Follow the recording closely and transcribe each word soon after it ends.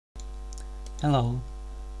Hello,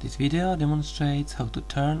 this video demonstrates how to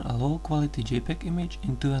turn a low-quality JPEG image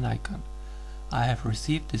into an icon. I have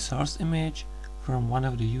received the source image from one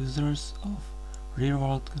of the users of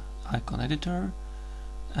real-world icon editor,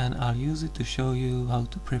 and I'll use it to show you how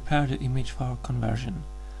to prepare the image for conversion.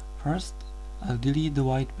 First, I'll delete the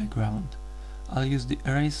white background. I'll use the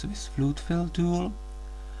Erase with Fluid Fill tool,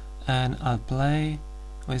 and I'll play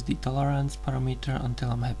with the tolerance parameter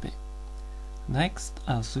until I'm happy. Next,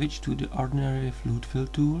 I'll switch to the ordinary Fluid Fill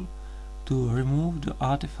tool to remove the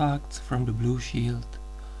artifacts from the blue shield.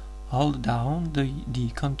 Hold down the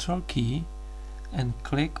Control key and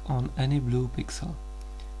click on any blue pixel.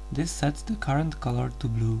 This sets the current color to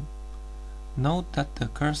blue. Note that the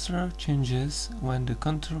cursor changes when the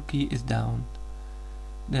Control key is down.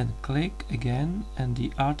 Then click again and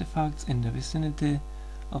the artifacts in the vicinity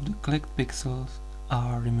of the clicked pixels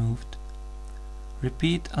are removed.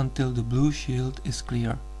 Repeat until the blue shield is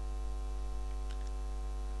clear.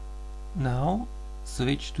 Now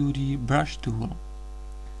switch to the brush tool.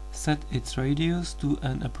 Set its radius to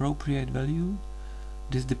an appropriate value.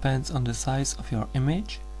 This depends on the size of your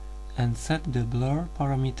image, and set the blur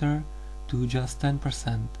parameter to just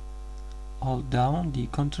 10%. Hold down the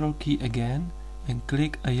Control key again and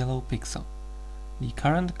click a yellow pixel. The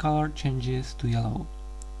current color changes to yellow.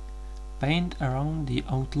 Paint around the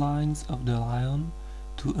outlines of the lion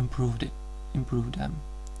to improve them.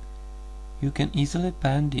 You can easily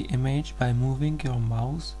pan the image by moving your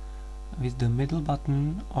mouse with the middle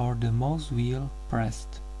button or the mouse wheel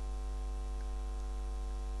pressed.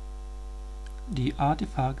 The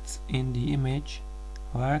artifacts in the image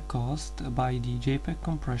were caused by the JPEG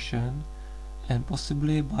compression and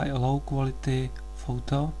possibly by a low quality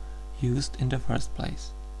photo used in the first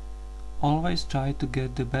place. Always try to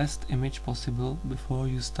get the best image possible before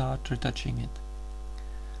you start retouching it.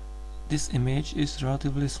 This image is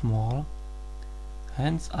relatively small,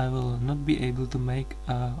 hence I will not be able to make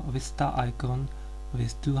a Vista icon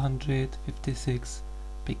with 256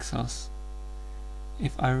 pixels.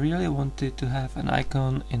 If I really wanted to have an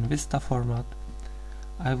icon in Vista format,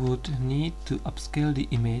 I would need to upscale the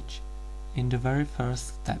image in the very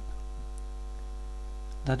first step.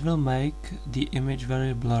 That will make the image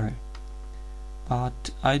very blurry, but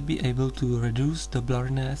I'd be able to reduce the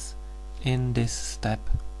blurriness in this step.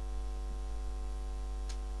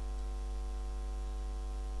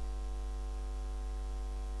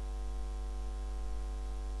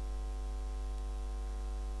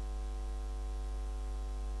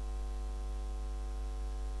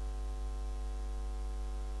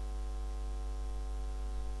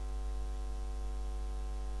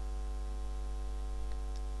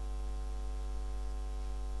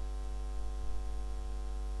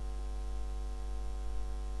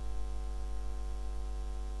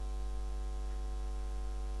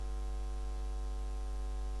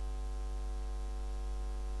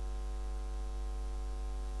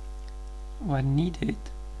 When needed,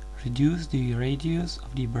 reduce the radius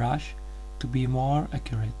of the brush to be more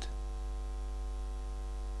accurate.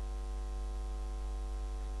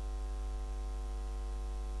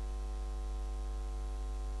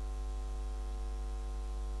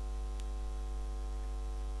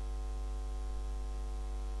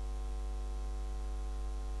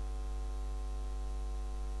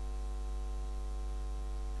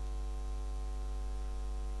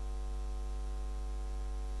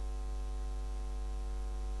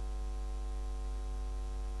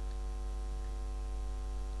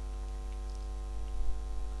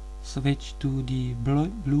 Switch to the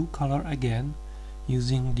blue color again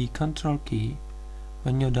using the Control key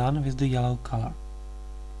when you're done with the yellow color.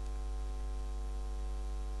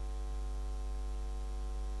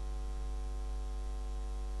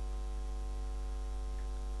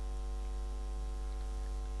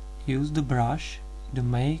 Use the brush to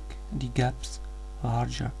make the gaps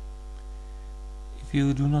larger. If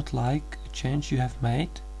you do not like a change you have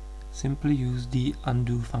made, simply use the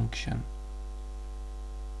undo function.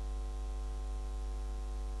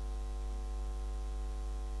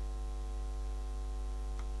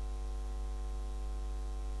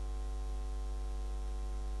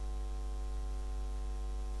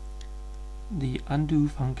 The undo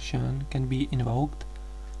function can be invoked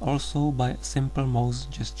also by a simple mouse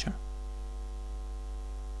gesture.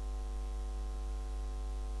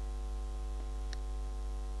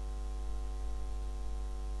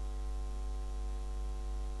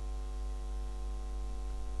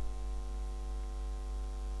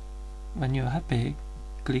 When you're happy,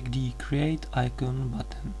 click the Create Icon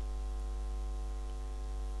button.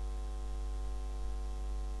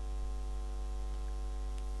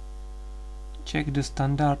 check the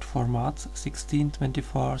standard formats 16,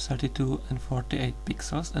 24, 32 and 48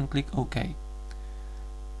 pixels and click OK.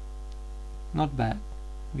 Not bad.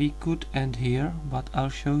 We could end here, but I'll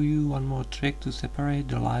show you one more trick to separate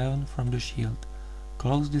the lion from the shield.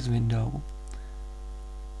 Close this window.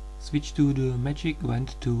 Switch to the Magic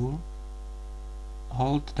Wand tool,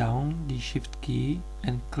 hold down the Shift key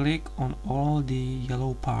and click on all the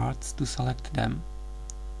yellow parts to select them.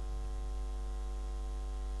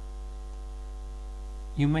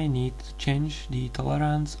 You may need to change the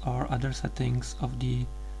tolerance or other settings of the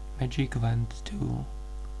Magic Wand tool.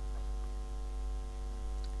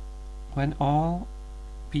 When all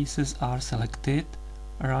pieces are selected,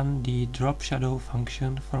 run the Drop Shadow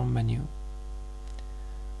function from menu.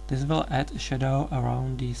 This will add a shadow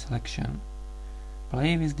around the selection.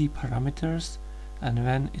 Play with the parameters and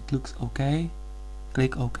when it looks OK,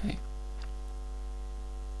 click OK.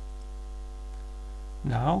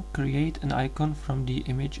 Now create an icon from the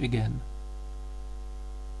image again.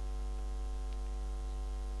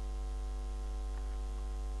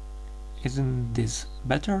 Isn't this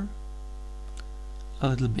better? A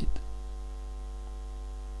little bit.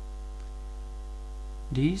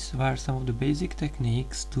 These were some of the basic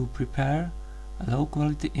techniques to prepare a low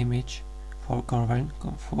quality image for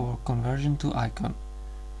conversion to icon.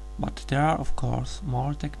 But there are of course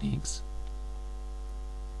more techniques.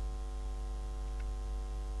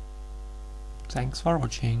 Thanks for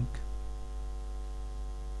watching.